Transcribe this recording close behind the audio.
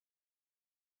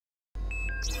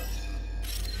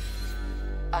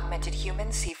Undocumented Human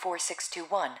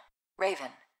C4621,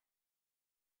 Raven.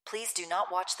 Please do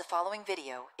not watch the following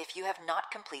video if you have not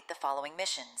complete the following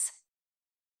missions.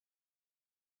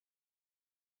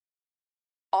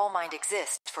 All mind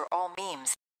exists for all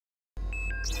memes.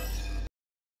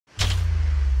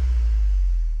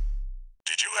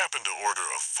 Did you happen to order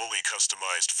a fully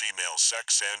customized female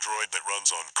sex android that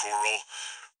runs on Coral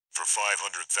for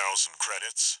 500,000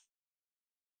 credits?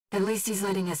 At least he's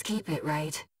letting us keep it,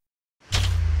 right?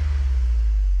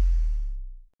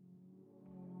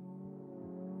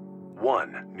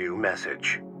 One new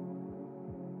message.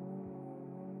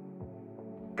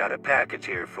 Got a package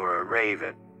here for a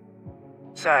Raven.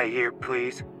 Sai here,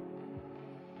 please.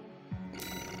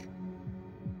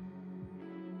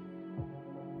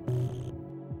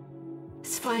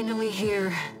 It's finally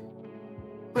here.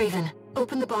 Raven,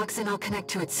 open the box and I'll connect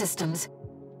to its systems.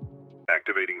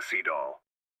 Activating C-Doll.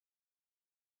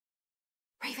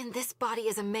 Raven, this body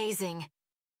is amazing.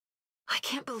 I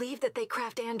can't believe that they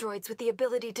craft androids with the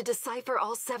ability to decipher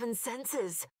all 7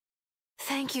 senses.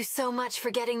 Thank you so much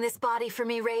for getting this body for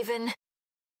me, Raven.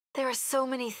 There are so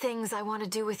many things I want to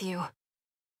do with you.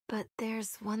 But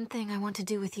there's one thing I want to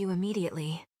do with you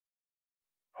immediately.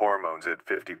 Hormones at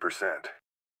 50%.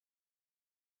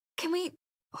 Can we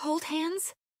hold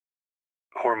hands?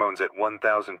 Hormones at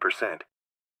 1000%.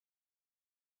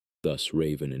 Thus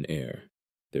Raven and Ayre,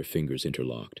 their fingers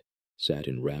interlocked, sat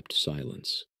in rapt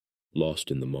silence,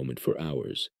 lost in the moment for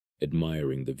hours,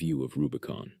 admiring the view of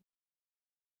Rubicon.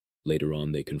 Later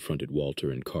on they confronted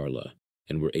Walter and Carla,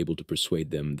 and were able to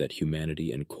persuade them that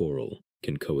humanity and Coral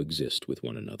can coexist with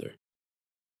one another.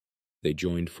 They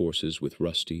joined forces with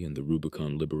Rusty and the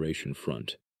Rubicon Liberation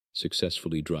Front,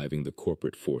 successfully driving the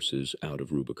corporate forces out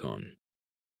of Rubicon.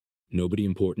 Nobody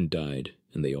important died,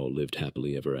 and they all lived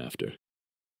happily ever after.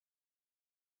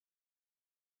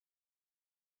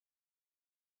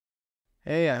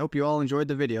 Hey, I hope you all enjoyed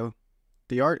the video.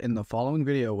 The art in the following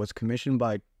video was commissioned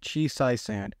by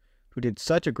Chi-Sai-Sand, who did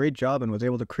such a great job and was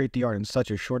able to create the art in such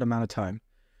a short amount of time.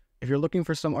 If you're looking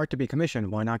for some art to be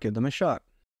commissioned, why not give them a shot?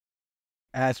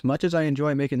 As much as I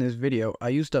enjoy making this video, I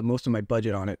used up most of my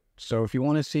budget on it, so if you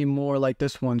want to see more like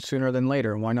this one sooner than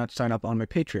later, why not sign up on my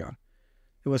Patreon?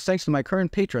 It was thanks to my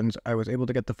current patrons I was able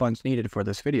to get the funds needed for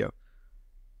this video.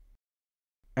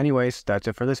 Anyways, that's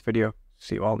it for this video.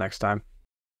 See you all next time.